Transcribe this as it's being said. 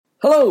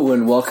Hello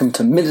and welcome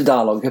to Minter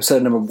Dialogue,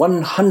 episode number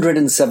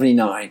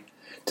 179.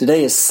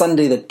 Today is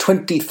Sunday the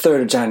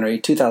 23rd of January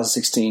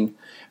 2016,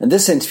 and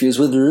this interview is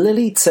with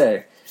Lily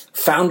Tse,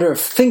 founder of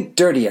Think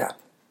Dirty app.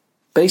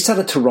 Based out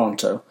of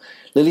Toronto,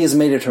 Lily has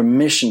made it her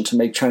mission to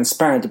make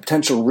transparent the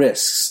potential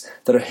risks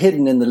that are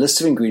hidden in the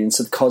list of ingredients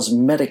of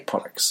cosmetic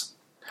products.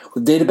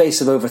 With a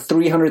database of over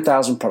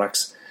 300,000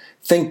 products,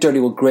 Think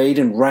Dirty will grade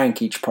and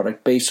rank each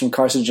product based on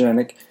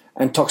carcinogenic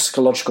and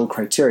toxicological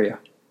criteria.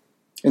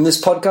 In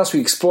this podcast, we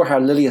explore how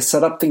Lily has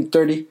set up Think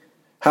Dirty,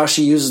 how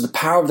she uses the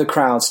power of the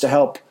crowds to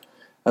help,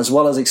 as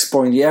well as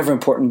exploring the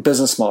ever-important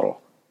business model.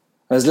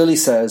 As Lily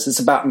says, it's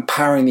about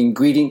empowering the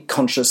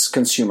ingredient-conscious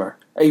consumer,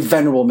 a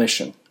venerable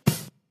mission.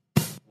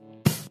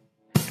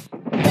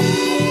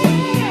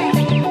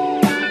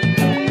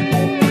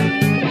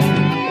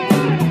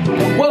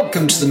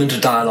 Welcome to the Minter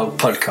Dialogue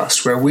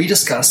podcast, where we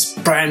discuss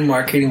brand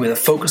marketing with a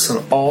focus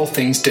on all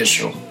things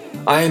digital.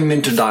 I am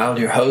Minter Dial,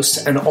 your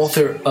host and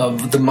author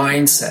of The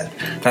Mindset.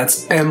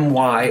 That's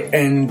MYNDSET.com,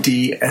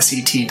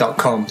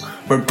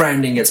 where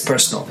branding gets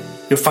personal.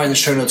 You'll find the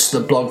show notes to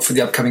the blog for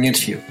the upcoming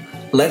interview.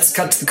 Let's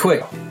cut to the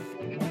quick.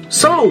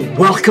 So,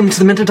 welcome to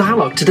the Minter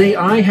Dialogue. Today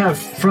I have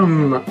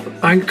from,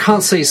 I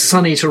can't say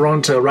sunny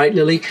Toronto, right,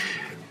 Lily?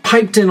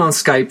 Piped in on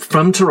Skype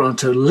from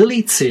Toronto,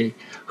 Lily Tse,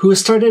 who has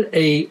started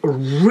a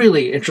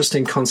really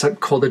interesting concept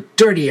called the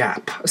Dirty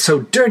app.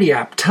 So, Dirty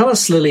app, tell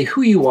us, Lily,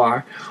 who you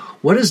are.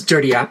 What is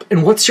Dirty app,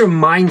 and what's your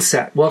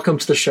mindset? Welcome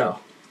to the show.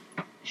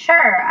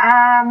 Sure.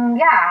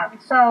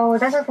 So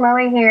this is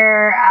Lily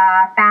here,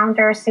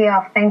 founder, CEO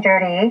of Think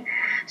Dirty.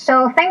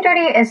 So Think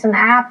Dirty is an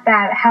app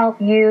that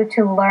helps you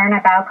to learn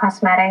about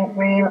cosmetic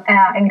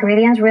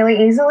ingredients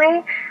really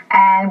easily,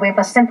 and with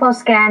a simple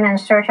scan and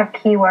search of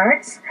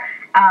keywords.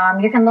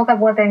 You can look at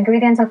what the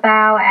ingredients are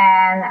about,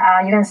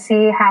 and you can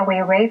see how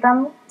we rate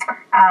them.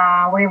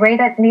 We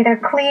rate it neither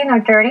clean or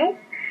dirty.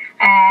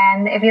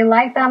 And if you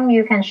like them,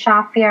 you can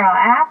shop via our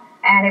app.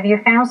 And if you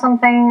found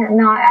something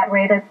not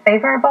rated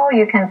favorable,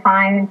 you can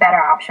find better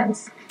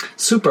options.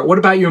 Super. What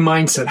about your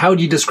mindset? How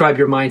would you describe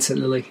your mindset,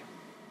 Lily?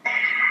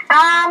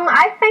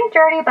 I think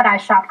dirty, but I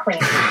shop clean.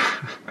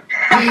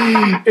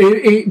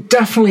 It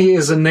definitely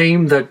is a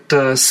name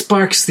that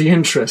sparks the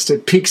interest.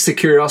 It piques the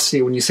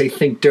curiosity when you say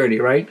Think Dirty,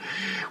 right?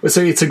 So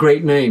it's a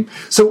great name.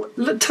 So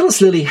tell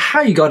us, Lily,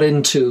 how you got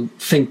into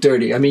Think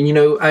Dirty. I mean, you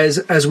know,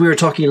 as we were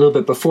talking a little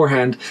bit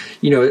beforehand,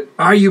 you know,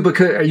 are you a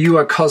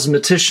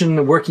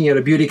cosmetician working at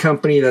a beauty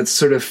company that's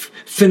sort of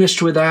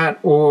finished with that,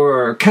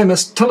 or a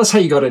chemist? Tell us how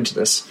you got into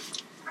this.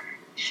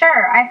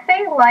 Sure. I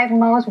think like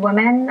most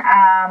women,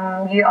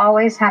 you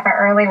always have an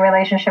early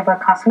relationship with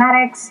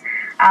cosmetics.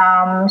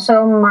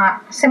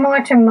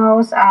 Similar to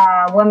most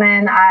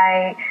women,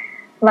 I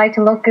like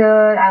to look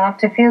good. I love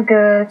to feel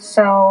good.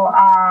 So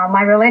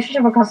my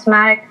relationship with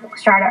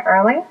cosmetics started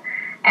early.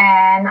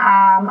 And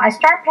I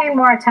start paying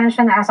more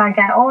attention as I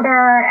get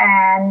older.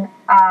 And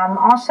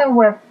also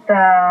with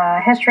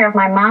the history of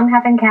my mom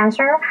having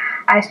cancer,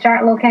 I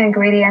start looking at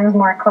ingredients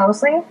more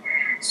closely.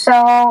 So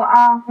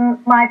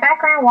my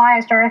background, why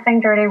I started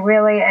Think Dirty,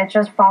 really, it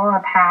just followed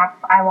a path.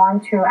 I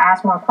want to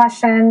ask more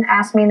questions,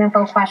 ask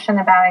meaningful questions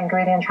about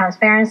ingredient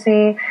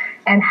transparency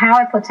and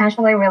how it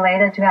potentially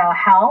related to our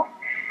health,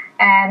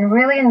 and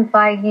really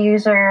invite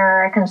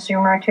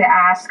consumer to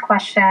ask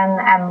questions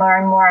and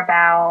learn more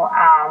about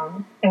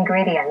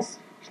ingredients.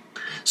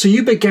 So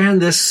you began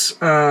this,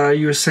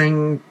 you were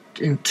saying,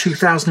 in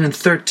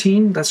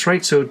 2013, that's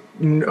right? So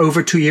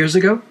over 2 years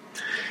ago?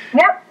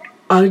 Yep.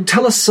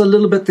 Tell us a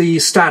little bit the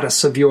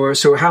status of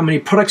so how many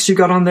products you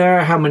got on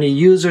there, how many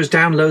users,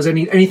 downloads,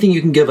 anything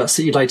you can give us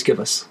that you'd like to give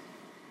us.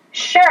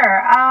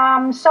 Sure.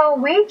 So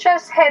we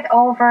just hit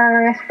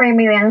over 3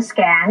 million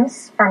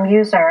scans from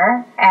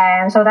user,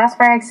 and so that's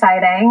very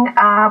exciting.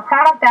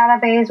 Product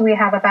database, we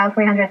have about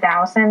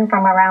 300,000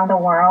 from around the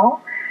world.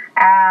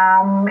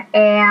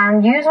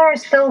 And user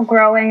is still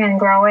growing and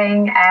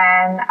growing,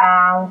 and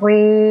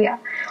we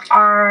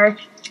are,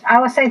 I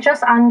would say,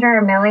 just under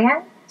 1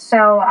 million.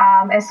 So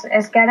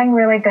it's getting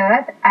really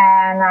good,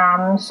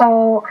 and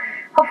so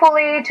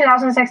hopefully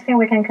 2016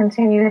 we can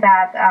continue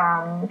that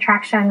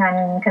traction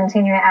and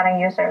continue adding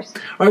users.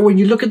 All right, when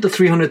you look at the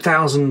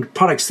 300,000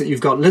 products that you've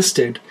got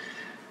listed,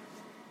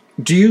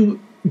 do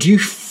you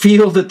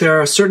feel that there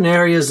are certain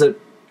areas that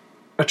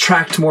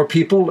attract more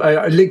people?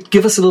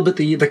 Give us a little bit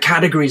the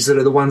categories that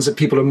are the ones that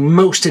people are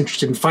most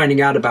interested in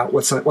finding out about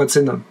what's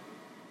in them.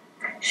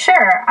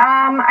 Sure.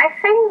 I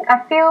think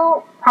a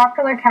few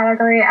popular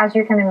category, as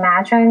you can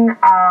imagine.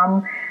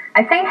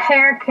 I think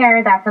hair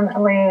care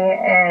definitely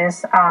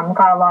is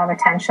got a lot of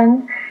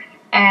attention.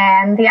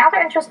 And the other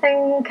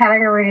interesting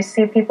category you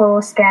see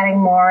people scanning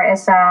more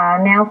is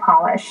nail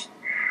polish.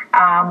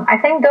 I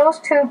think those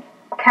two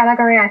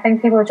category, I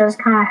think people just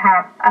kind of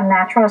have a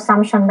natural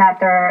assumption that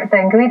the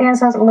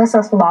ingredients list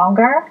is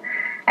longer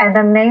and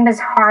the name is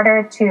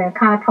harder to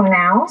kind of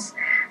pronounce.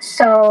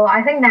 So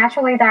I think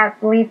naturally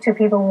that leads to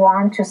people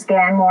want to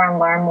scan more and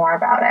learn more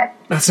about it.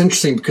 That's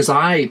interesting because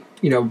I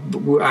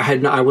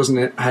had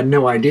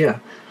no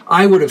idea.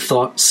 I would have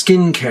thought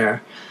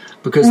skincare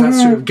because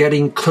that's sort of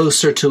getting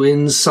closer to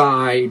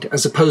inside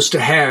as opposed to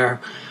hair,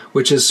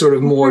 which is sort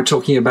of more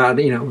talking about,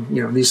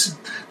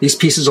 these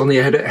pieces on the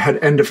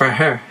end of our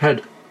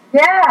head.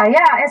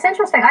 Yeah, it's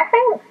interesting. I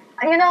think,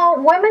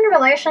 women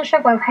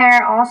relationship with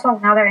hair also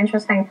another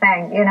interesting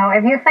thing.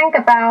 If you think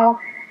about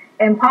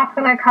in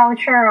popular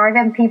culture or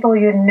even people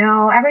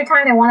every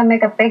time they want to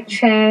make a big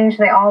change,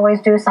 they always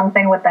do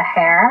something with the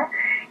hair,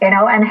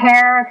 and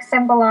hair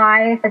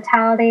symbolize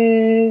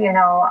vitality,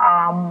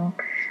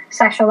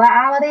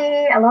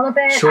 sexuality a little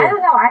bit. Sure. I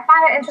don't know. I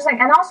find it interesting.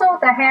 And also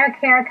the hair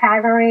care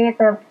category,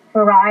 the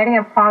variety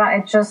of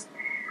product is just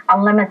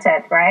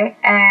unlimited, right?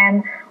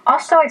 And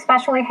also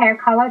especially hair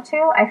color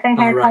too. I think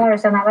hair color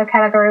is another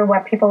category where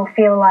people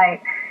feel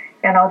like,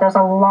 there's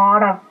a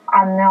lot of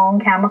unknown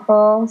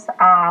chemicals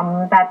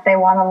that they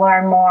want to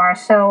learn more.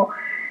 So,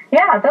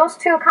 yeah, those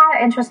two kind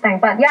of interesting.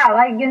 But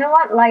yeah, you know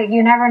what?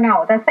 You never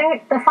know. The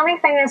funny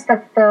thing is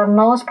that the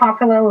most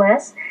popular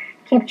list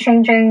keep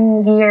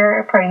changing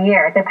year per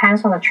year.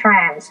 Depends on the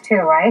trends too,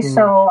 right?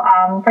 So,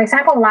 for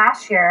example,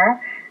 last year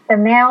the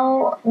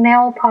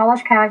nail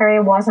polish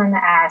category wasn't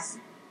as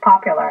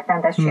popular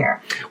than this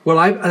year. Well,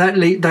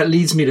 that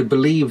leads me to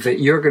believe that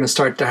you're going to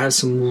start to have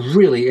some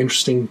really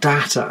interesting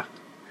data.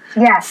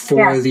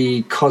 For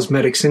the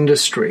cosmetics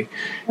industry.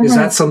 Is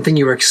that something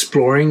you're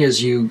exploring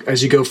as you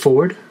go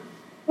forward?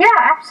 Yeah,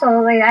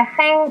 absolutely. I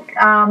think,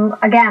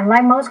 again,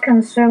 like most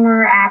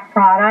consumer app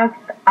product,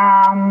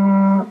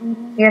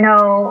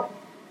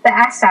 the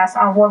access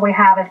of what we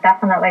have is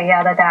definitely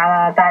the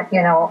data that,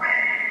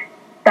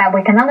 that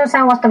we can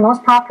understand what's the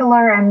most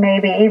popular and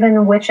maybe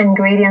even which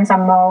ingredients are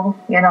more,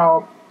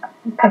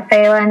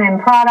 prevalent in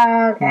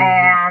product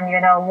and,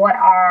 what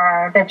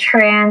are the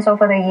trends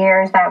over the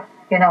years that,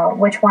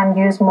 which one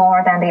used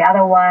more than the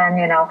other one,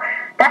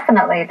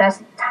 definitely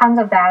there's tons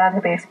of data to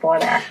be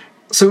explored there.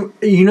 So,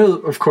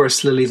 of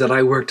course, Lily, that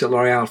I worked at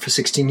L'Oreal for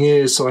 16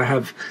 years, so I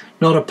have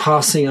not a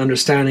passing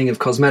understanding of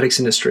cosmetics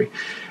industry.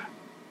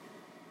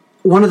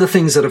 One of the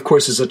things that, of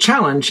course, is a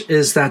challenge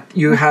is that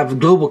you have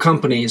global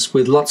companies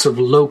with lots of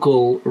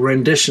local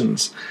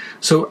renditions.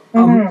 So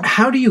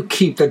how do you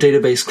keep the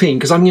database clean?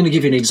 Because I'm going to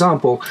give you an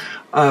example.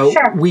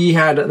 Sure.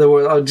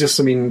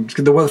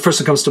 The first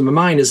that comes to my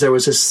mind is there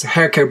was this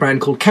hair care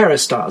brand called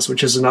Kerastase,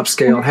 which is an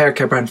upscale hair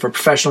care brand for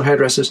professional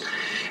hairdressers.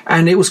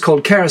 And it was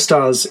called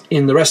Kerastase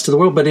in the rest of the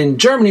world, but in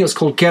Germany it was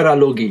called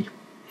Keralogi.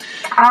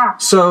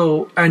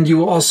 So, and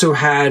you also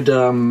had,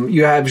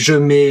 you have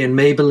Jeumet and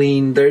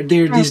Maybelline.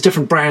 There are these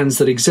different brands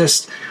that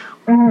exist,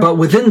 but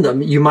within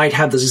them, you might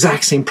have the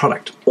exact same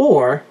product.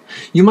 Or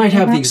you might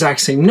have the exact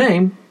same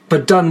name,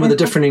 but done with a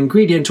different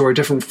ingredient or a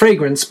different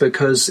fragrance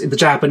because the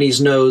Japanese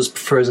nose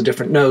prefers a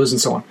different nose and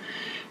so on.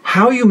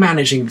 How are you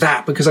managing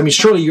that? Because,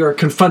 surely you're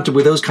confronted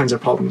with those kinds of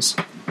problems.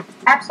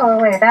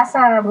 Absolutely. That's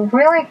a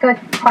really good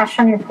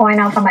question you point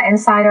out from an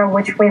insider,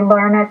 which we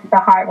learned it the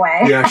hard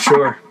way. Yeah,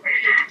 sure.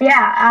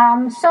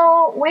 Yeah,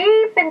 so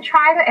we've been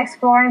trying to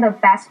exploring the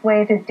best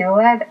way to do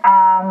it.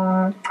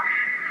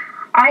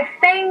 I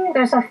think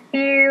there's a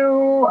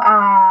few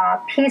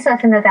pieces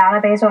in the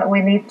database that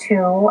we need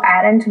to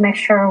add in to make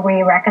sure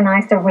we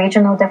recognize the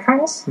regional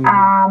difference.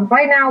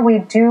 Right now, we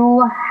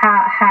do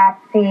have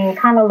the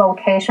kind of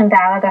location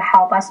data to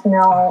help us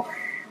know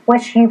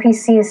which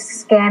UPC is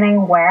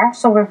scanning where.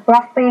 So we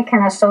roughly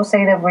can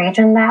associate a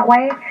region that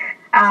way.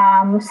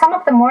 Some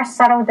of the more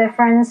subtle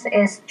difference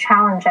is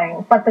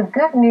challenging, but the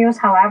good news,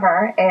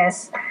 however,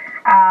 is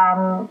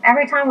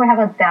every time we have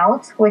a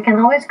doubt, we can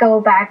always go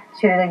back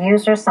to the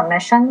user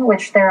submission,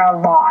 which there are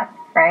a lot,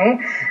 right?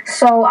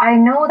 So I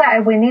know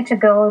that if we need to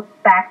go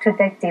back to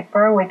dig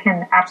deeper, we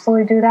can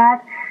absolutely do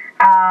that.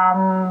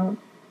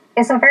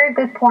 It's a very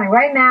good point.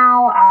 Right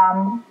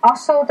now,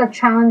 also the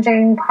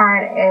challenging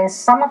part is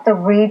some of the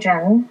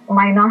region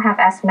might not have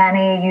as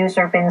many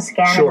users been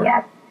scanning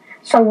yet.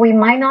 So we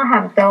might not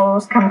have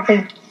those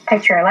complete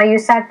picture. Like you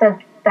said,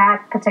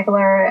 that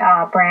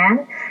particular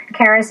brand,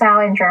 Carousel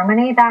in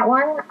Germany, that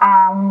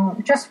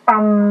one, just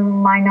from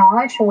my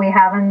knowledge, we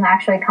haven't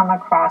actually come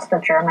across the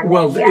German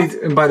name yet.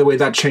 And by the way,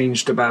 that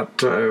changed about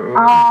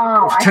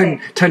 10,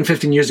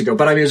 15 years ago.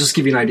 But I'll just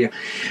give you an idea.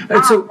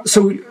 So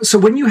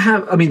when you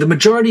have, the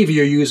majority of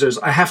your users,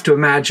 I have to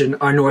imagine,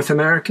 are North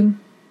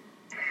American?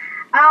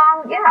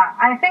 Yeah,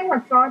 I think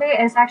majority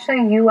is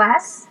actually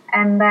U.S.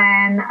 and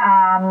then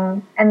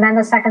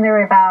the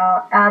secondary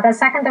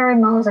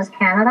most is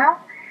Canada,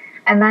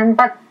 and then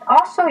but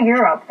also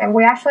Europe, and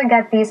we actually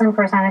get decent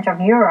percentage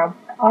of Europe,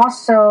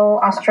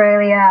 also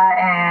Australia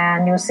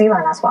and New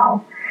Zealand as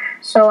well.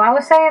 So I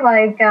would say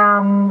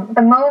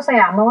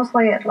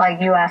mostly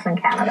like U.S.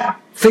 and Canada.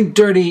 Think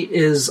Dirty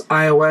is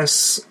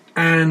iOS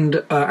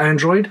and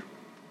Android.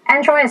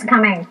 Android is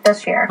coming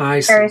this year.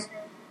 I see.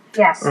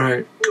 Yes. All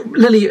right.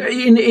 Lily,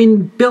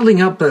 in building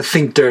up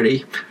Think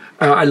Dirty,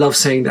 I love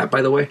saying that,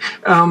 by the way.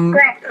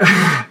 Great.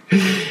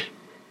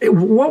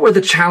 What were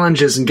the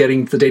challenges in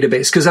getting the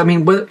database? Because,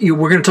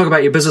 we're going to talk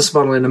about your business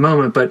model in a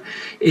moment, but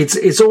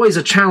it's always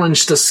a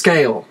challenge to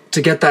scale,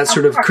 to get that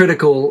sort of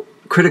critical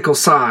critical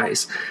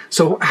size.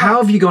 So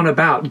how have you gone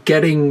about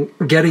getting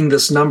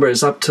this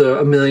numbers up to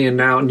 1 million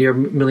now, near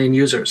 1 million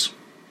users?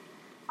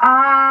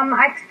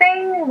 I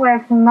think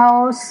with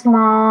most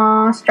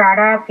small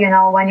startup,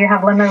 when you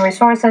have limited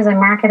resources in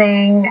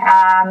marketing,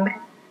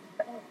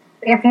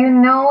 if you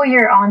know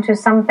you're onto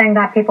something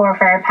that people are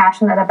very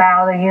passionate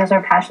about, the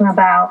user passionate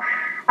about,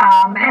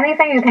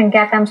 anything you can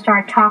get them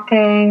start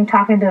talking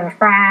to their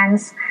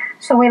friends.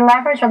 So we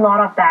leverage a lot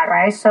of that,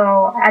 right?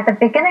 So at the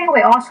beginning,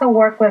 we also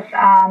work with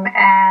a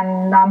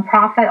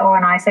nonprofit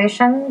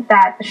organization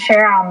that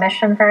share our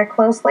mission very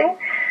closely.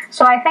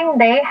 So I think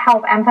they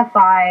help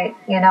amplify,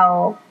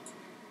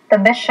 the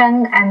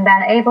mission and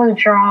then able to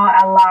draw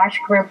a large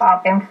group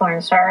of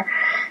influencer.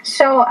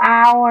 So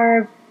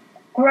our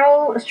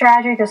growth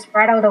strategy to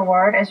spread out the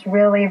word is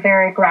really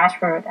very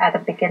grassroots at the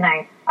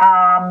beginning.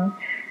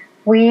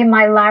 We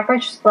might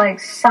leverage like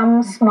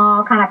some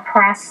small kind of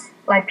press,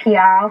 like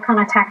PR kind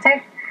of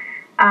tactic.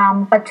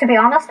 But to be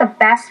honest, the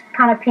best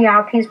kind of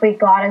PR piece we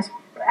got is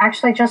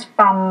actually just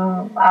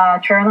from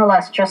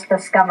journalists just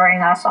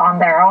discovering us on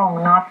their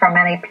own, not from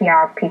any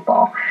PR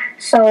people.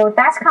 So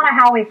that's kind of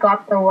how we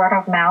got the word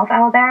of mouth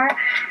out there.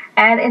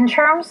 And in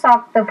terms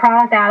of the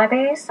product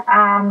database,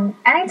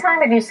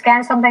 anytime if you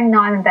scan something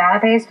not in the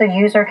database, the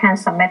user can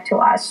submit to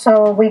us.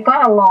 So we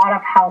got a lot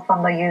of help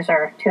from the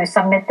user to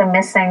submit the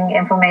missing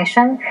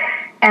information.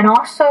 And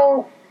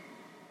also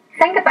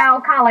think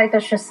about kind of like the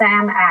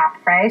Shazam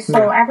app, right?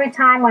 So every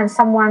time when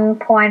someone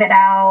pointed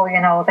out,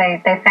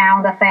 they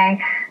found a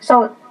thing.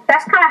 So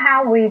that's kind of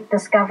how we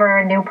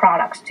discover new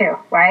products too,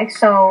 right?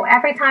 So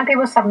every time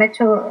people submit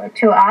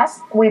to us,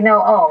 we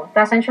know, oh,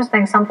 that's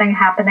interesting, something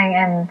happening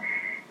in,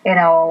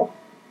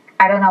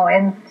 I don't know,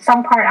 in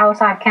some part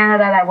outside of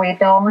Canada that we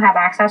don't have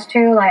access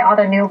to, like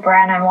other new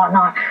brand and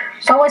whatnot.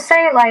 So I would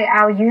say like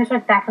our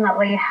users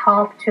definitely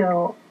help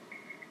to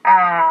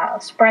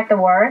spread the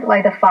word,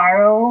 like the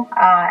viral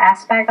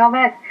aspect of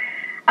it.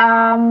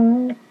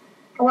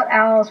 What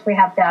else we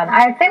have done?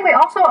 I think we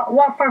also,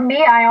 for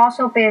me, I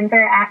also been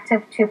very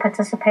active to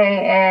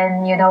participate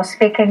in,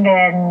 speaking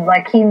in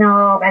like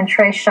keynote and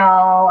trade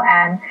show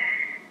and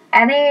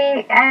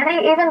any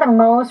even the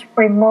most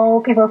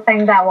remote people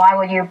think that why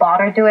would you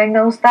bother doing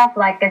those stuff?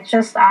 Like it's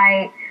just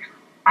I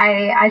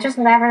just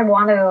never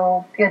want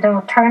to,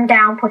 turn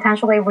down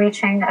potentially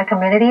reaching a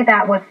community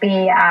that would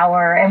be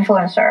our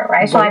influencer,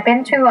 right? So I've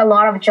been to a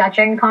lot of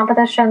judging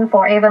competition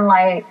for even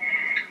like,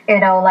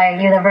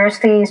 like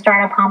university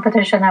startup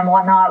competition and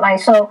whatnot. Like,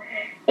 so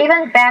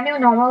even venue,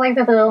 normally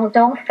people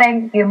don't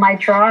think you might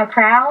draw a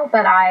crowd,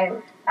 but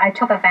I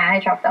took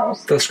advantage of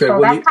those. That's great. So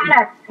that's kind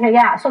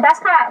of, so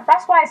that's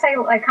why I say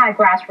like kind of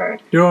grassroots.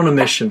 You're on a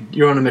mission,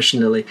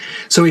 Lily.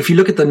 So if you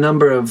look at the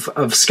number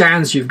of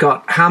scans you've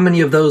got, how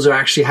many of those are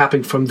actually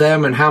happening from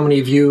them and how many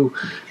of you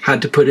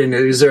had to put in?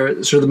 Is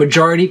there sort of the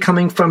majority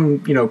coming from,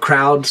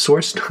 crowd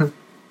sourced?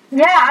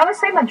 Yeah, I would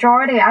say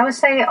majority. I would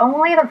say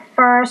only the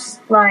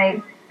first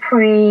like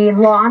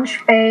pre-launch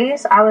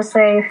phase, I would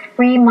say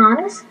 3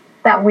 months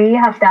that we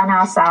have done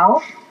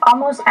ourselves.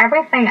 Almost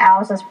everything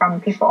else is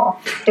from people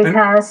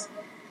because,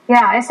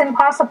 it's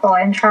impossible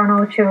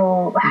internal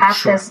to have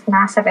this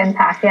massive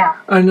impact. Yeah,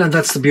 and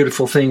that's the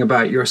beautiful thing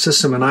about your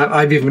system. And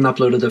I've even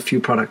uploaded a few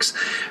products.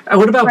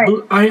 What about?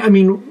 Right. I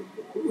mean,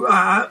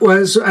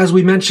 as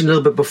we mentioned a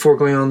little bit before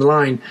going on the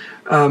line,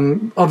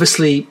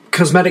 obviously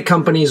cosmetic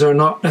companies are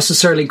not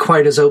necessarily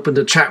quite as open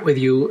to chat with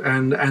you,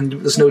 and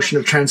this notion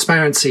of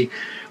transparency.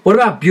 What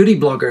about beauty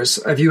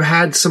bloggers? Have you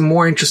had some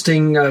more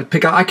interesting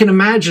pickup? I can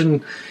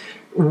imagine,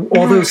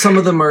 although some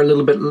of them are a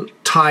little bit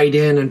tied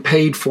in and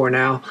paid for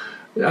now,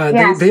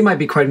 they might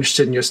be quite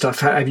interested in your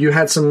stuff. Have you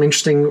had some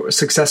interesting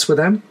success with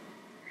them?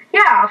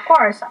 Yeah, of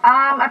course.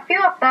 A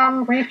few of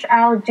them reach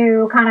out,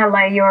 do kind of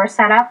like your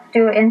setup,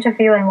 do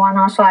interview and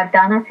whatnot. So I've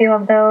done a few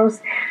of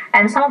those.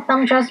 And some of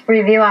them just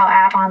review our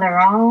app on their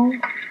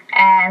own.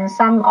 And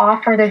some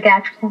offer to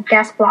get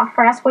guest blog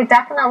for us. We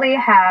definitely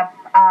have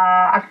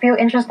a few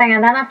interesting,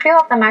 and then a few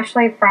of them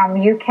actually from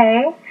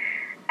UK,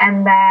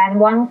 and then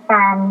one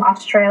from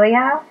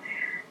Australia.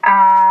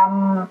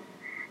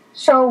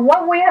 So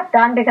what we have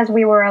done, because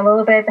we were a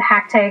little bit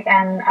hectic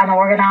and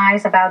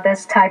unorganized about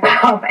this type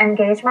of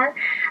engagement,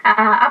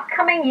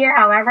 upcoming year,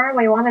 however,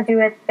 we want to do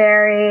it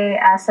very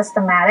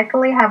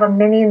systematically, have a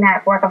mini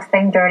network of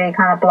Think Dirty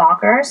kind of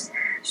bloggers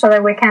so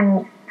that we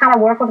can kind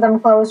of work with them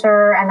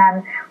closer and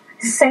then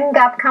sync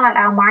up kind of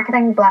our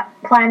marketing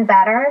plan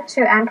better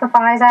to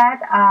amplify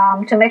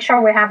that, to make sure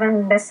we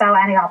haven't missed out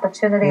any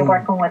opportunity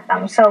working with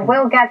them. So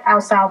we'll get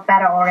ourselves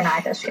better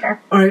organized this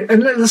year. All right,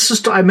 and let's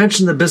just, I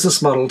mentioned the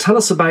business model. Tell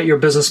us about your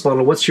business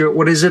model. What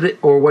is it,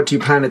 or what do you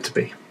plan it to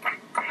be?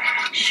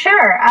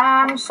 Sure.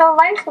 So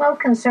Life's Mode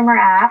consumer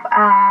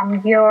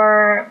app,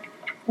 your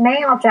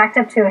main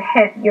objective to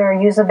hit your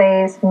user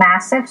base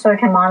massive so you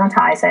can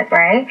monetize it,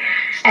 right?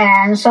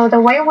 And so the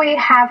way we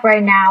have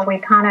right now, we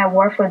kind of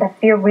work with a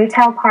few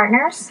retail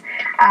partners.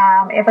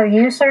 If a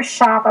user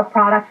shop a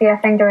product via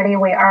Think Dirty,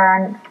 we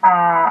earn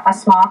a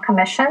small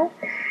commission.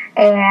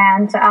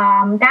 And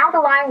down the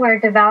line, we're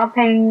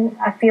developing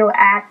a few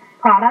ad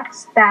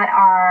products that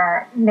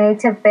are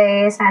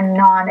native-based and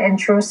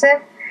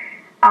non-intrusive.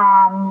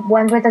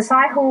 When we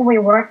decide who we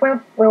work with,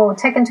 we will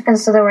take into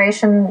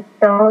consideration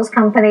those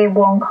companies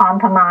won't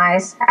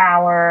compromise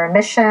our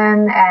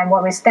mission and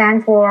what we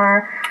stand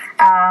for.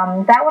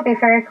 That would be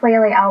very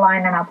clearly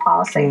outlined in our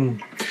policy.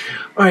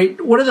 All right.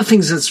 One of the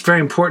things that's very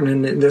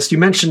important in this, you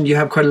mentioned you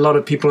have quite a lot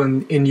of people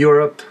in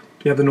Europe.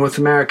 You have the North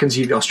Americans,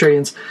 you have the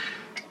Australians.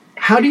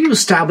 How do you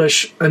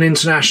establish an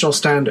international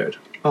standard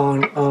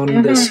on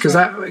this? Because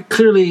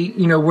clearly,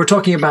 we're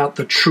talking about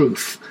the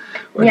truth,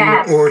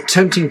 or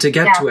attempting to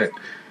get to it.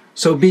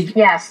 So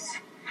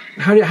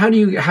how do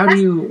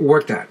you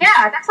work that?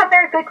 Yeah, that's a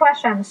very good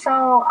question.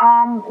 So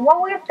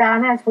what we've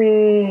done is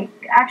we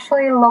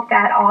actually look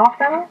at all of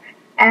them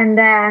and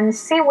then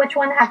see which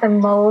one have the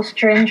most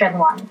stringent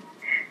one.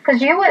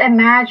 Because you would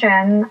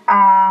imagine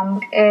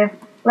if,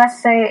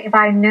 let's say, if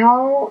I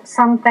know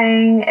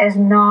something is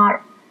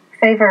not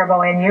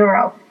favorable in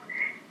Europe,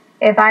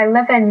 if I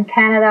live in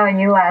Canada or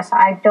US,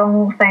 I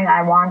don't think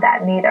I want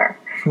that neither.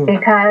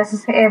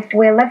 Because if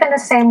we live in the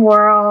same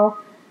world,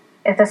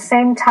 it's the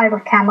same type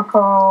of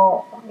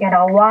chemical,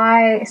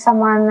 why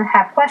someone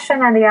have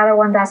question and the other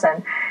one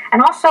doesn't.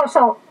 And also,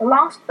 so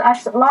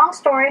long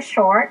story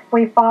short,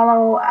 we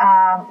follow,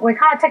 we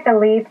kind of take the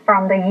lead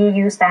from the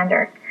EU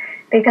standard.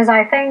 Because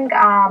I think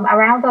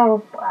around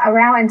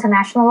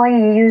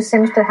internationally, EU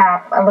seems to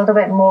have a little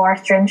bit more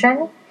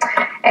stringent.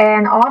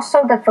 And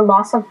also the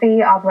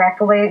philosophy of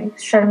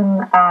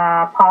regulation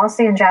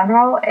policy in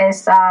general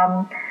is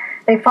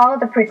they follow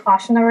the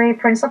precautionary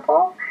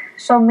principle.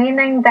 So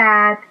meaning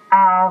that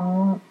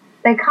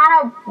they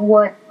kind of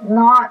would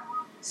not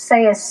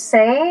say it's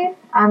safe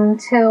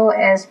until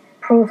it's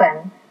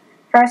proven,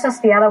 versus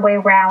the other way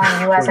around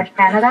in US and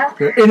Canada.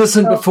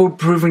 Innocent before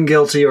proven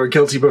guilty, or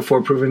guilty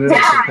before proven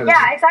innocent.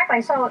 Yeah,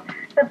 exactly. So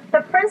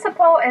the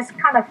principle is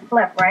kind of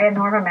flipped, right, in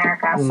North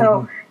America.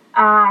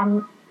 Mm-hmm.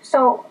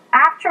 So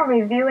after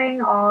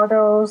reviewing all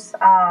those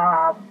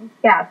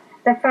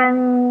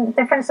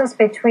differences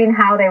between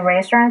how they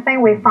rate certain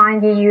things, we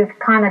find EU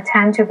kind of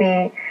tend to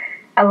be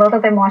a little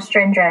bit more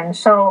stringent.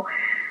 So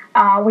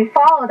we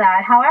follow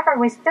that. However,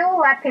 we still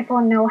let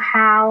people know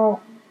how,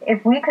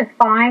 if we could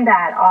find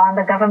that on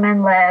the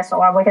government list,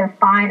 or we can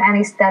find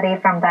any study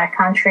from that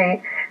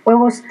country, we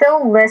will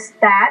still list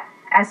that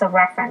as a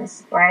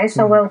reference, right?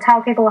 So we'll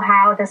tell people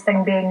how this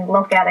thing being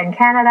looked at in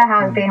Canada,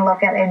 how it's being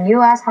looked at in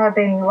US, how it's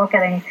being looked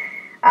at in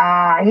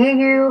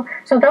EU.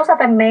 So those are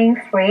the main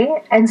three.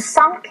 In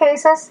some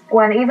cases,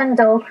 when even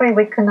those three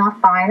we could not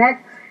find it,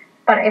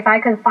 but if I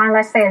could find,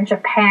 let's say in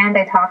Japan,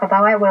 they talk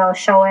about it, we'll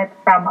show it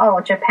from,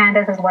 Japan,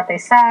 this is what they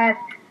said.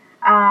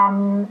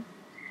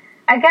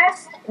 I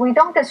guess we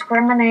don't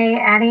discriminate.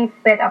 Any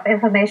bit of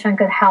information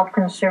could help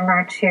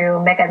consumer to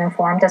make an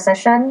informed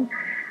decision.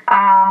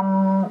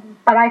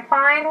 But I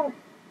find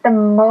the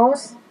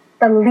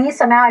least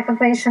amount of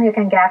information you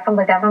can get from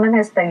the government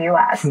is the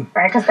U.S.,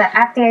 right? Because the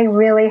FDA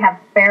really have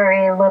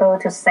very little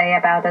to say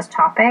about this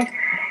topic.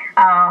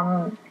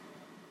 And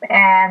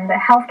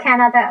Health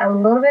Canada a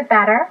little bit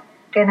better,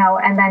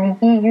 and then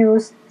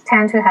EU's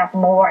tend to have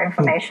more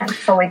information.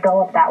 So we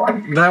go with that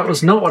one. That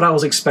was not what I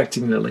was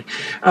expecting, Lily.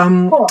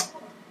 Cool.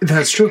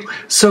 That's true.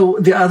 So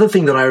the other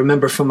thing that I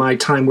remember from my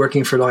time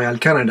working for L'Oréal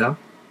Canada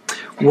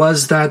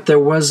was that there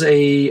was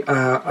a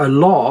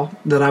law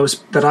that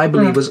I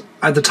believe was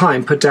at the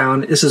time put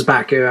down. This is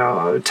back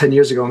 10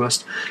 years ago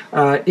almost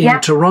in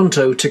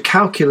Toronto, to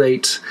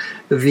calculate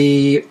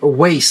the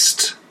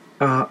waste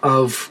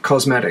of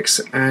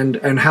cosmetics and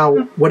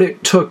what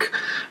it took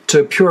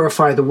to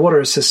purify the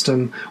water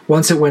system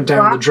once it went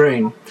down the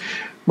drain.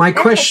 My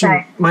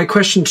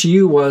question to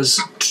you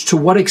was, to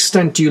what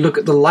extent do you look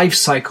at the life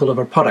cycle of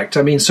a product?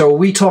 I mean, so are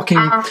we talking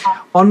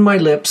on my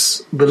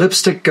lips, the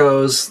lipstick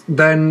goes,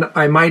 then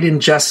I might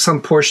ingest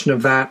some portion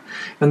of that,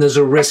 and there's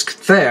a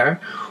risk there?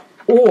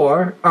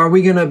 Or are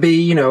we going to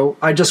be,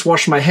 I just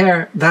wash my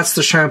hair, that's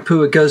the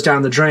shampoo, it goes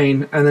down the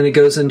drain, and then it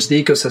goes into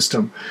the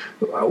ecosystem?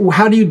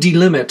 How do you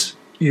delimit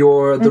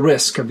the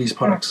risk of these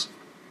products?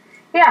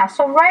 Yeah,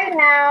 so right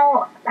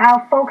now,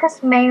 our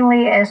focus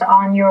mainly is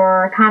on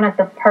your kind of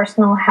the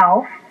personal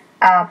health.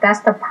 That's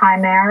the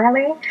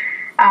primarily.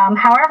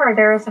 However,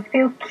 there's a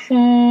few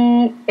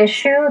key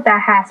issues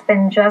that has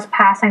been just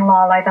passing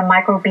law, like the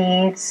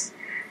microbeads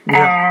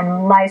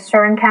and like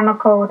certain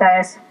chemical that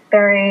is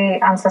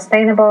very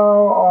unsustainable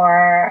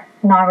or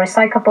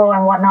non-recyclable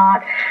and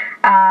whatnot.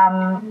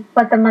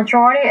 But the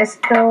majority is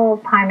still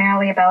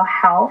primarily about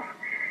health,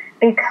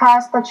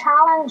 because the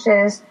challenge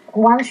is,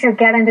 once you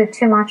get into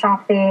too much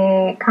of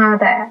the kind of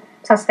the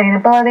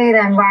sustainability, the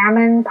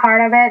environment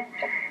part of it,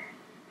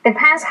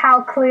 depends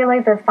how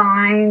clearly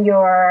define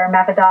your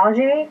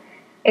methodology.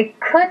 It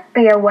could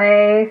be a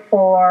way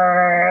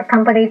for a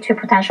company to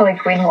potentially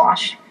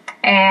greenwash.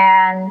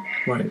 And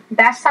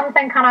that's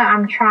something kind of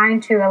I'm trying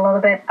to a little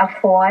bit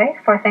avoid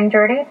for Think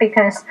Dirty,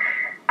 because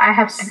I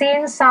have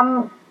seen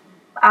some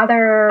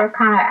other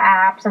kind of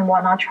apps and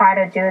whatnot try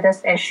to do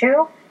this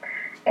issue.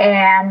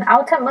 And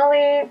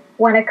ultimately,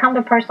 when it comes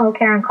to personal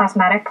care and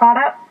cosmetic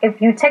product,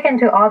 if you take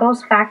into all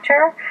those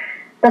factors,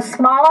 the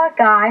smaller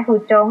guy who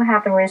don't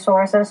have the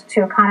resources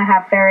to kind of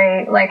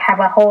have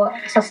a whole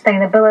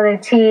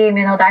sustainability team,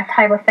 that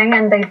type of thing,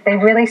 and they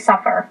really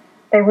suffer.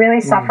 They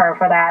really suffer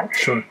for that.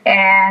 Sure.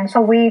 And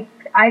so we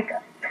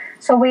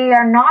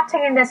are not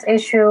taking this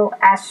issue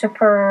as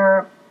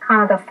super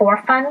kind of the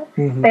forefront.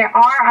 Mm-hmm. There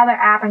are other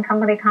app and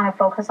company kind of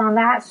focus on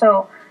that.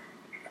 So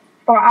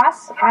for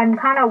us, I'm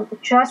kind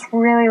of just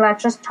really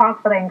let's just talk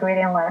about the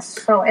ingredient list.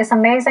 So it's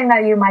amazing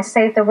that you might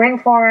save the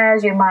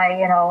rainforest, you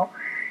might,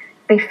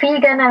 be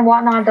vegan and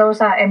whatnot.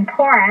 Those are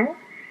important.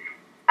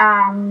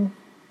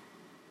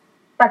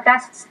 But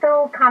that's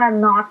still kind of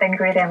not the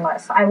ingredient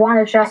list. I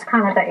want to just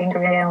kind of the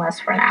ingredient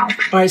list for now.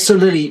 All right, so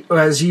Lily,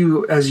 as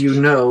you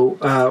know,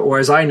 or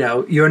as I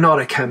know, you're not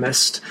a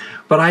chemist,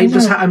 but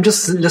I'm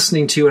just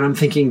listening to you and I'm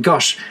thinking,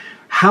 gosh,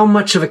 how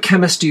much of a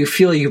chemist do you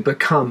feel you've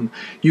become?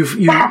 You're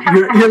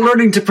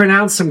learning to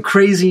pronounce some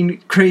crazy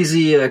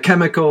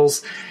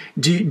chemicals.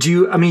 Do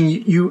you? I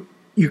mean,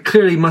 you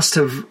clearly must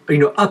have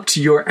upped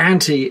your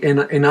ante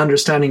in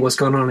understanding what's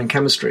going on in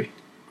chemistry.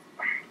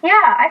 Yeah,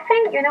 I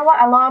think,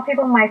 a lot of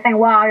people might think,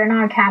 well, you're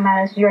not a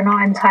chemist, you're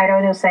not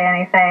entitled to say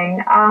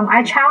anything.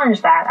 I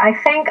challenge that. I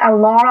think a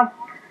lot of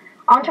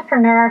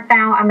entrepreneurs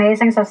found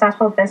amazing,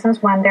 successful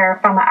business when they're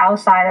from an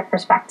outsider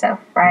perspective,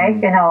 right?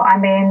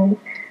 Mm-hmm.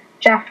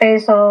 Jeff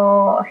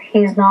Bezos,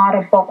 he's not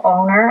a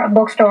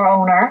bookstore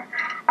owner.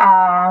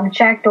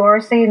 Jack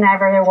Dorsey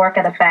never worked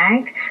at a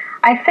bank.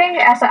 I think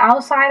as an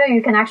outsider,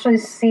 you can actually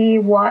see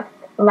what's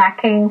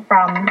lacking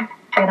from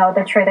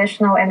the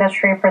traditional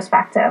industry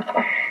perspective.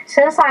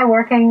 Since I'm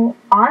working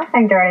on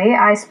Think Dirty,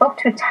 I spoke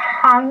to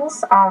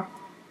tons of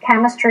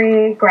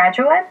chemistry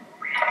graduates,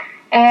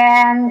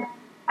 and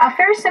a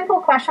very simple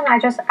question I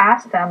just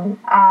asked them,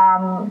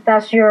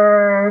 does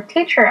your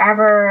teacher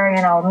ever,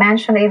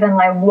 mention even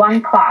like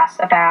one class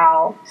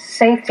about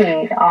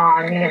safety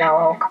on,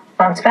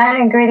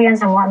 conventional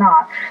ingredients and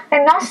whatnot?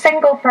 And not a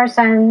single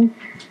person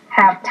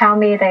have tell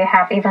me they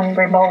have even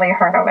remotely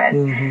heard of it.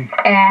 Mm-hmm.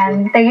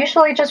 And they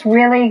usually just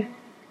really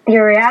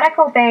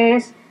theoretical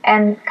based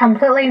and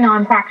completely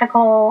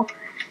non-practical,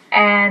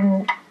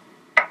 and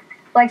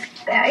like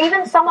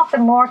even some of the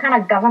more kind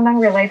of government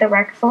related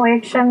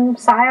regulation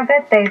side of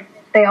it,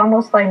 they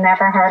almost like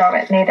never heard of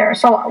it neither.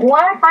 So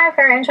what I find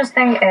very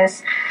interesting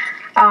is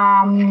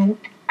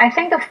I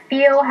think the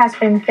field has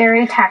been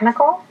very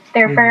technical.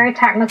 They're very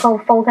technical,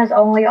 focused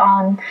only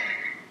on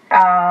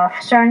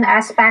certain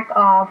aspect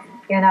of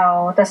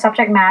the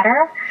subject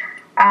matter.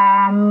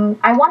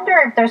 I wonder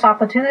if there's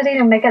opportunity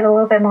to make it a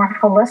little bit more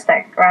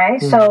holistic,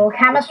 right? Mm-hmm. So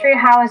chemistry,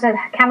 how is it?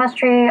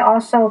 Chemistry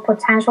also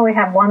potentially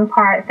have one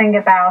part, think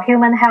about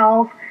human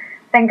health,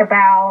 think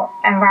about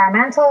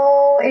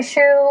environmental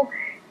issue.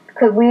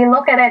 Could we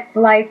look at it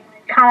like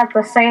kind of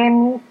the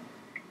same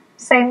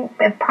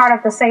part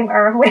of the same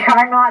earth? We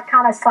are not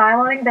kind of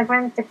siloing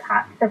different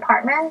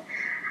department.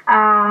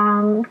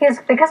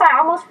 Because I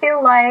almost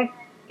feel like,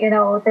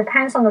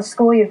 depends on the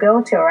school you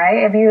go to,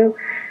 right? If you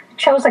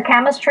chose a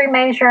chemistry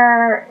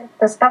major,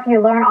 the stuff you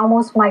learn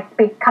almost might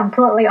be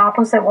completely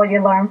opposite what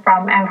you learn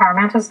from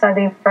environmental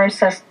study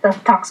versus the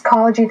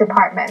toxicology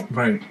department.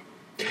 Right.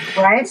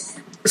 Right?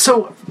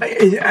 So,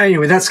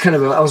 anyway, that's kind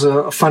of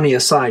a funny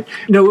aside.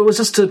 No, it was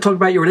just to talk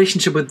about your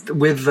relationship with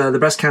the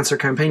breast cancer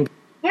campaign.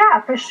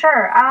 Yeah, for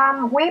sure.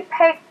 We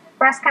picked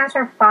Breast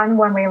Cancer Fund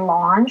when we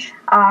launched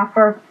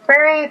for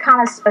very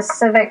kind of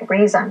specific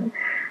reason.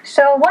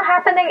 So what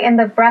happening in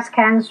the breast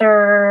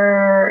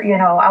cancer,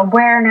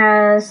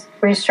 awareness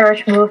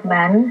research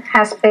movement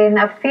has been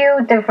a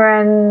few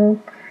different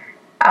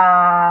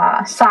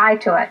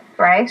side to it,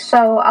 right?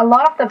 So a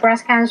lot of the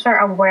breast cancer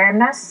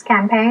awareness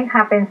campaign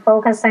have been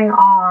focusing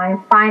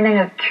on finding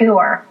a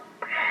cure.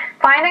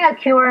 Finding a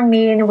cure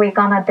means we're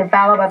gonna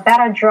develop a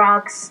better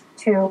drugs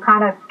to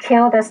kind of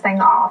kill this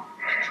thing off,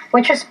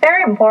 which is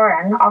very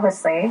important,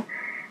 obviously.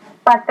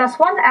 But there's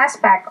one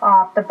aspect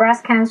of the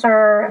breast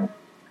cancer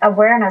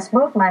awareness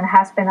movement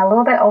has been a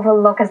little bit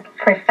overlooked as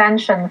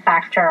prevention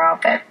factor of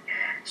it.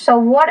 So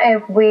what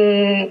if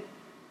we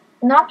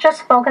not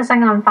just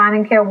focusing on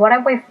finding cure, what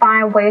if we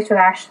find ways to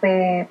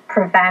actually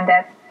prevent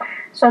it?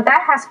 So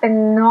that has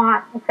been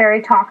not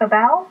very talked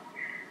about,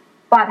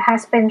 but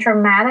has been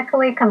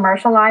dramatically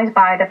commercialized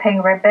by the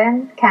Pink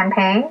Ribbon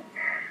campaign.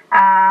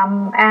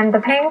 And the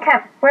Pink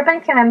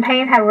Ribbon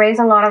campaign have raised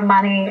a lot of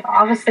money,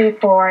 obviously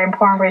for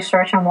important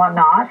research and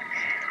whatnot.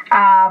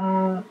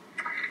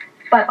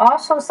 But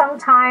also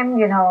sometimes,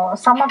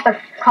 some of the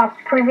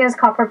previous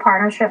corporate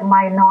partnership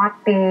might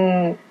not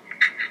be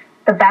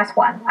the best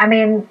one. I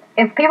mean,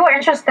 if people are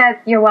interested,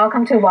 you're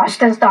welcome to watch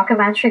this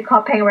documentary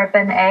called Pink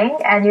Ribbon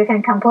Inc., and you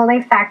can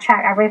completely fact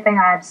check everything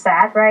I've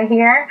said right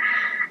here.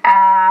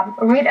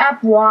 Read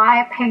up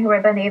why Pink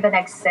Ribbon even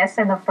exists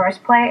in the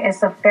first place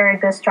is a very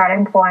good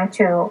starting point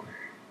to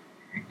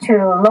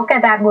look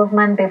at that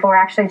movement before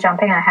actually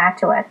jumping ahead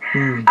to it.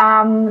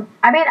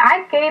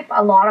 I gave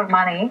a lot of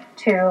money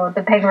to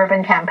the Pink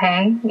Ribbon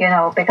campaign,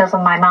 because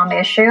of my mom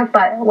issue.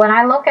 But when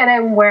I look at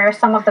it, where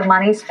some of the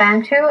money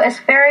spent to, it's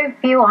very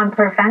few on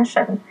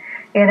prevention.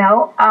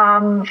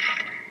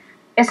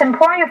 it's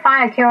important you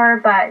find a cure,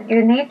 but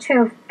you need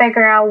to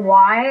figure out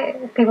why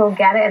people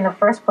get it in the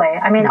first place.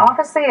 I mean,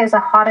 obviously, it's a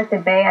hotter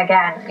debate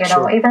again.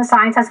 Even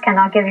scientists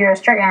cannot give you a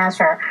strict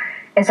answer.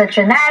 Is it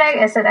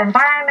genetic? Is it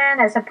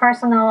environment? Is it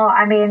personal?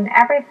 I mean,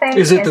 everything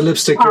is it the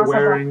lipstick possible.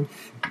 You're wearing?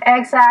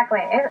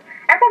 Exactly.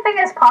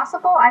 Everything is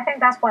possible. I think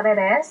that's what it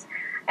is.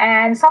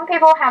 And some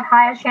people have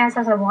higher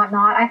chances and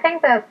whatnot. I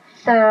think that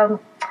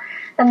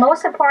the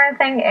most important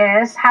thing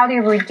is how do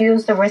you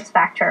reduce the risk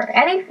factor.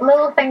 Any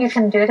little thing you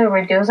can do to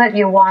reduce it,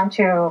 you want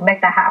to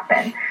make that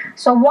happen.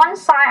 So one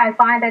side I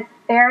find it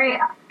very,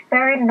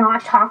 very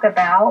not talked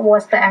about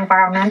was the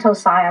environmental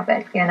side of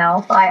it,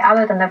 like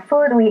other than the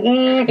food we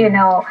eat,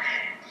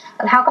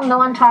 how come no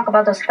one talk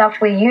about the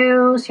stuff we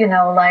use,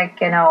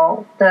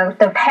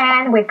 the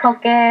pan we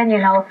cook in,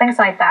 things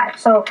like that.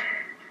 So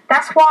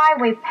that's why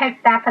we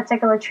picked that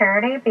particular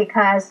charity,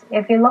 because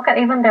if you look at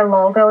even their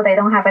logo, they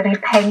don't have any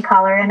pink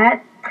color in it.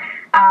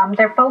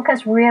 Their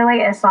focus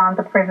really is on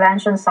the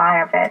prevention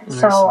side of it. Nice.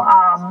 So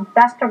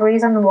that's the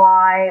reason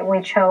why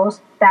we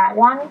chose that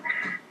one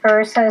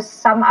versus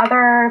some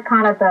other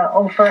kind of the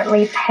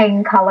overtly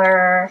pink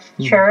color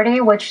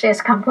charity, which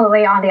is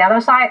completely on the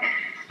other side.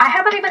 I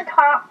haven't even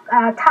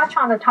touched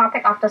on the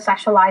topic of the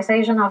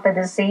sexualization of the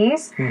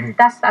disease. Mm-hmm.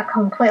 That's a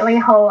completely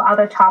whole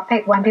other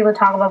topic. When people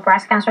talk about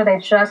breast cancer, they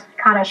just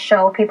kind of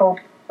show people,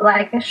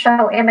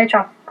 show image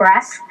of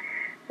breasts,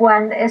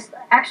 when it's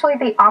actually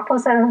the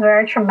opposite. It's a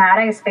very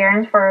traumatic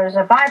experience for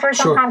survivors.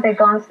 Sure. Sometimes they've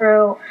gone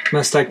through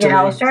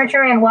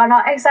surgery and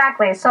whatnot.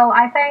 Exactly. So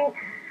I think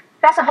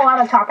that's a whole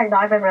other topic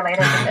not even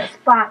related to this.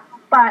 But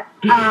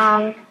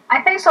I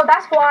think so.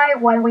 That's why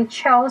when we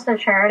chose the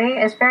charity,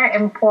 it's very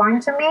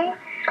important to me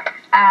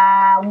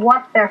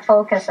what their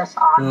focus is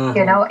on.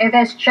 Mm-hmm. If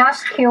it's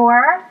just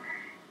cure,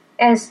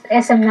 is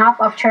enough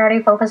of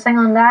charity focusing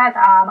on that.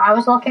 I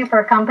was looking for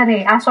a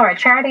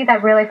charity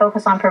that really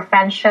focused on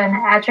prevention,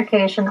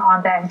 education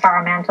on the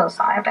environmental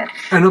side of it.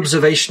 And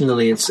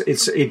observationally,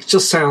 it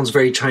just sounds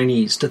very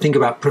Chinese to think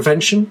about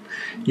prevention,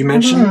 you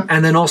mentioned, mm-hmm.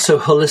 and then also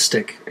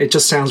holistic. It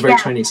just sounds very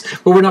Chinese.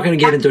 But we're not going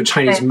to get into a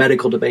Chinese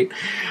medical debate.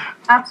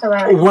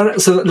 Absolutely.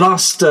 So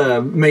last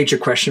major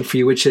question for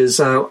you, which is,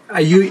 of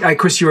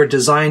course, you're a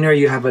designer,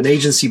 you have an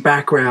agency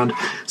background,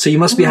 so you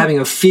must be having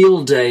a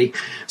field day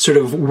sort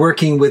of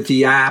working with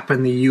the app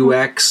and the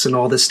UX and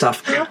all this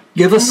stuff.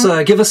 Give us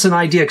an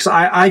idea, because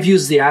I've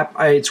used the app.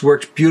 It's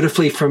worked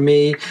beautifully for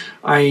me.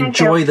 I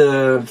enjoy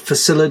the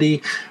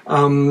facility.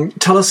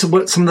 Tell us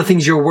what some of the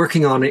things you're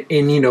working on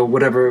in,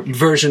 whatever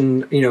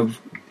version,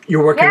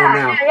 you're working on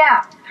now.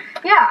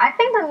 Yeah, I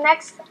think the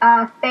next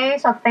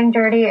phase of Think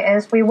Dirty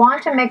is we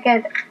want to make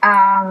it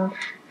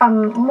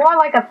from more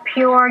like a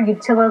pure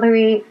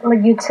utility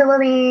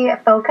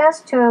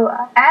focus to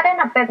add in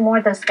a bit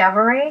more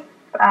discovery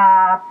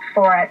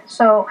for it.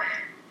 So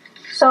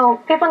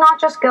people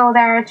not just go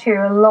there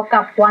to look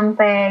up one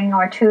thing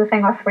or two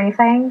thing or three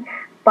thing,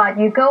 but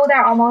you go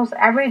there almost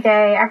every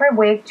day, every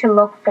week to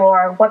look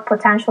for what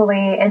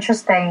potentially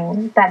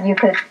interesting that you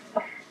could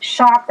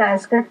shop that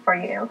is good for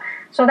you.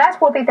 So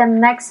that will be the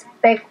next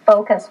big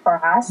focus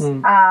for us.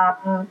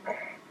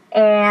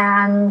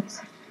 And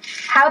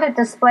how to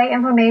display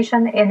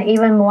information in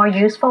even more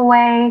useful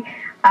way,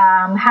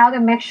 how to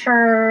make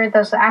sure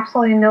there's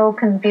absolutely no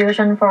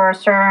confusion for a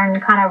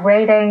certain kind of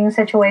rating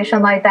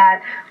situation like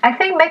that. I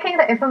think making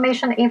the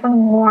information even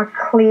more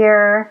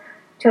clear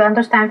to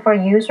understand for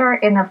a user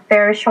in a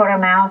very short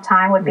amount of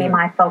time would be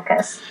my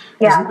focus.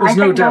 Yeah, there's I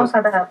think those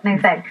are the main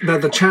things.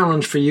 The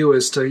challenge for you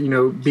is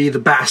to, be the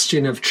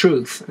bastion of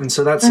truth. And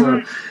so that's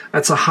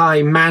a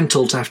high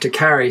mantle to have to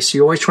carry. So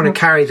you always trying to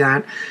carry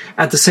that.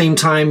 At the same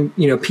time,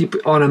 people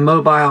on a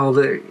mobile,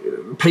 the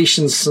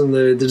patience and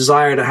the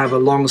desire to have a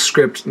long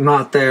script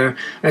not there,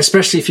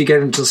 especially if you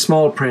get into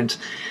small print.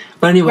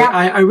 But anyway,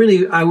 I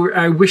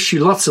wish you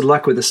lots of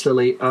luck with this,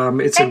 Lily.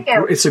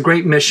 It's a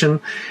great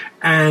mission.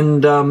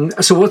 And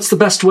so what's the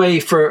best way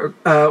for,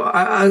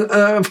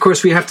 of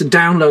course, we have to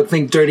download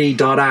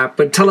thinkdirty.app,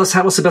 but tell us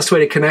what's the best way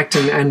to connect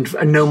and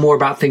know more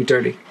about Think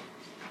Dirty.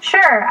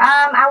 Sure.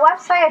 Our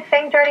website is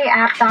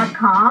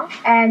thinkdirtyapp.com,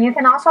 and you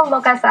can also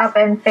look us up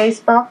in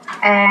Facebook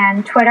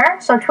and Twitter.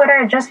 So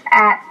Twitter is just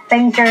at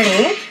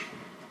thinkdirty.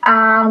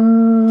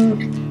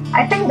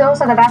 I think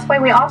those are the best way.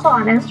 We're also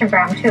on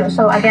Instagram too.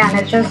 So again,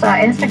 it's just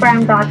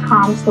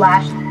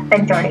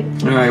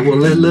instagram.com/thinkdirty. All right. Well,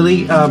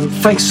 Lily,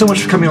 thanks so much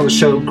for coming on the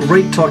show.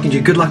 Great talking to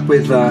you. Good luck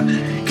with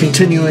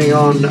continuing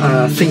on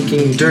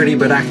thinking dirty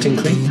but acting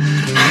clean.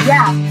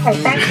 Yeah. Okay.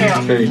 Thank you.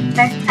 Okay.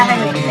 Thanks for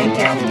having me. Thank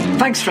you.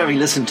 Thanks for having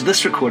listened to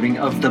this recording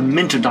of the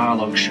Minter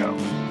Dialogue Show.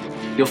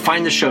 You'll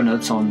find the show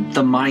notes on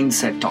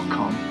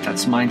themindset.com.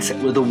 That's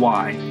mindset with a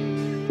Y,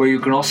 where you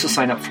can also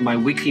sign up for my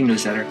weekly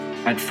newsletter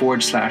at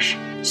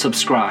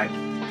 /subscribe.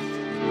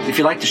 If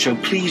you like the show,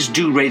 please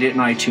do rate it in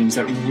iTunes.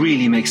 That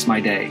really makes my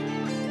day.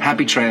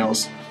 Happy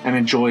trails, and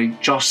enjoy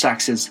Josh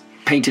Sachs's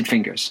Painted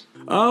Fingers.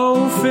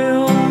 Oh,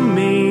 fill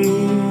me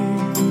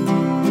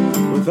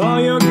with all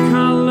your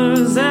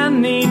colors,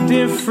 any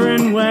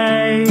different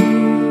way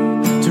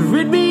to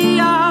rid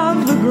me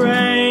of the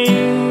gray.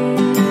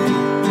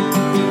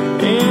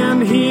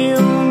 And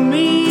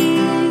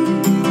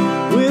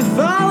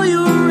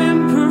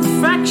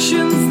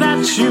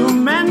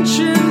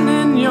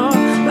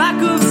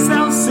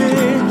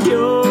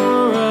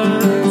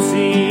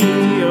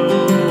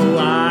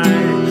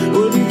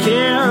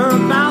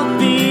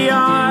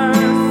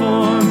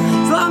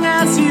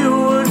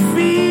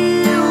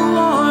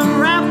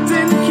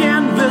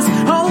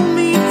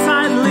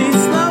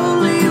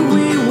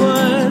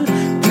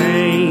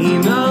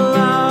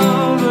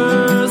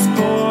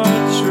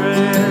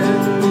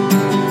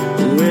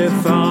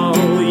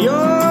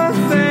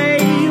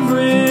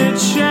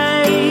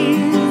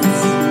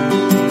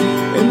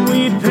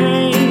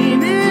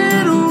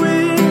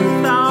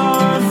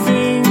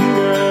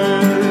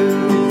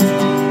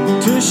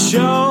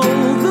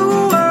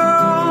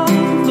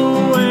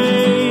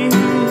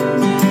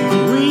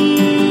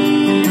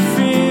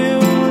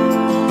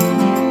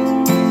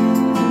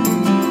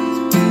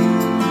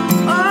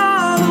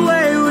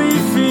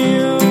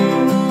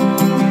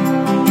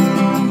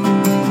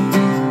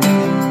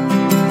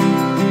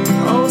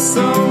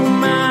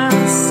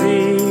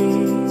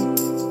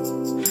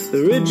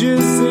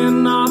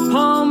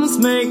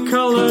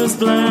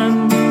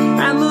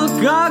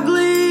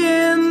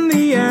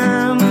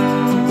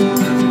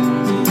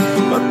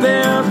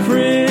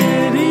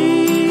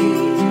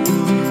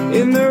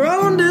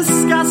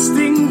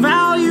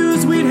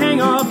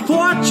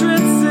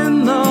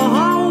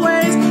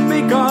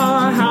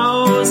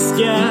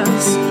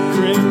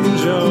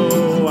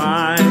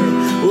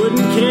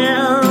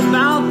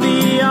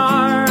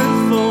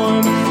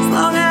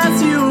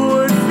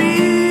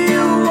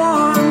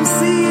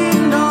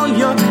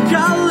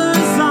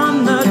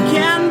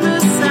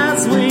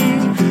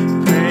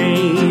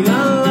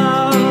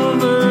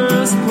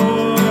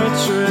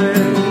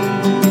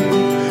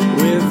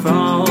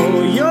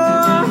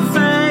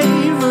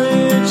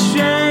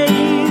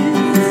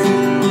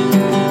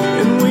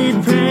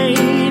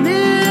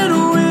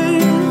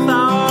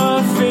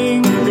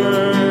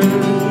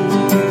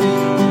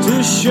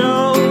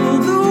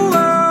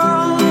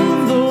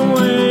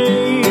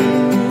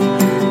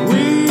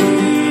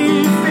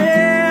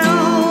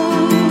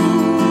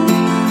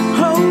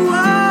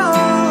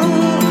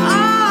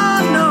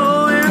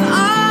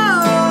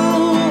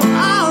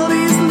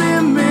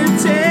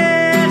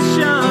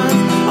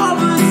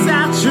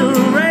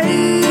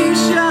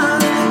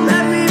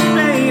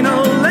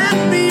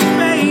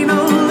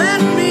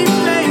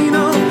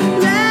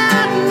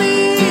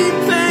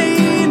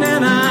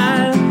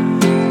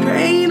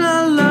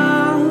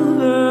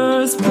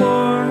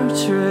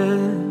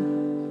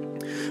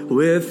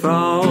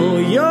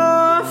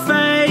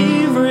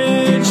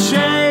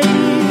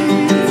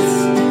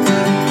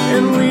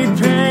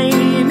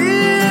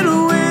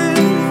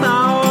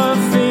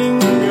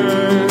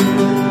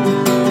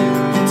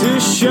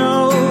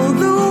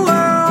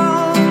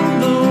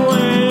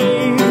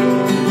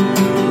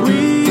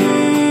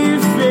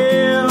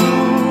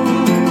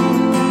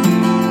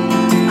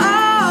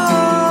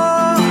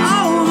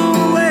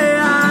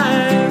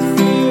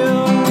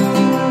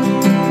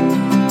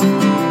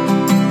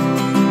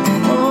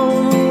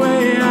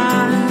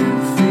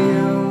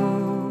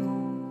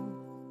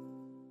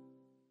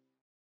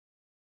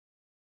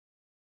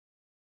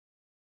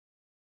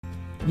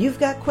You've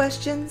got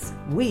questions,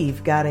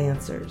 we've got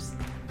answers.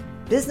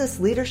 Business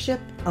leadership,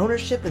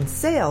 ownership, and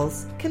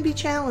sales can be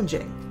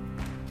challenging.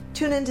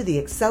 Tune into the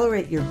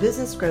Accelerate Your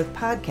Business Growth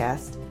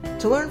podcast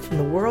to learn from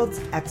the world's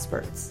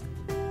experts.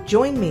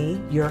 Join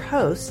me, your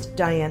host,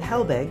 Diane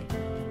Helbig,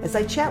 as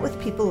I chat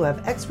with people who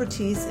have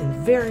expertise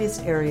in various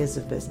areas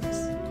of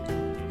business.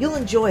 You'll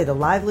enjoy the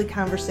lively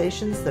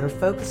conversations that are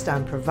focused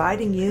on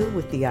providing you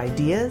with the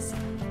ideas,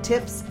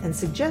 tips, and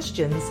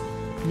suggestions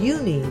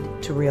you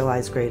need to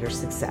realize greater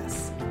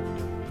success.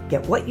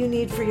 Get what you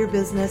need for your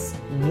business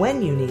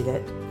when you need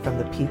it from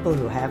the people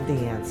who have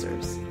the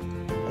answers.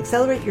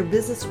 Accelerate Your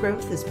Business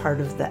Growth is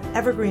part of the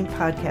Evergreen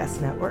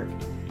Podcast Network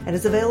and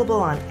is available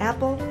on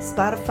Apple,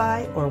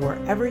 Spotify, or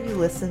wherever you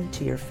listen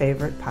to your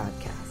favorite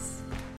podcasts.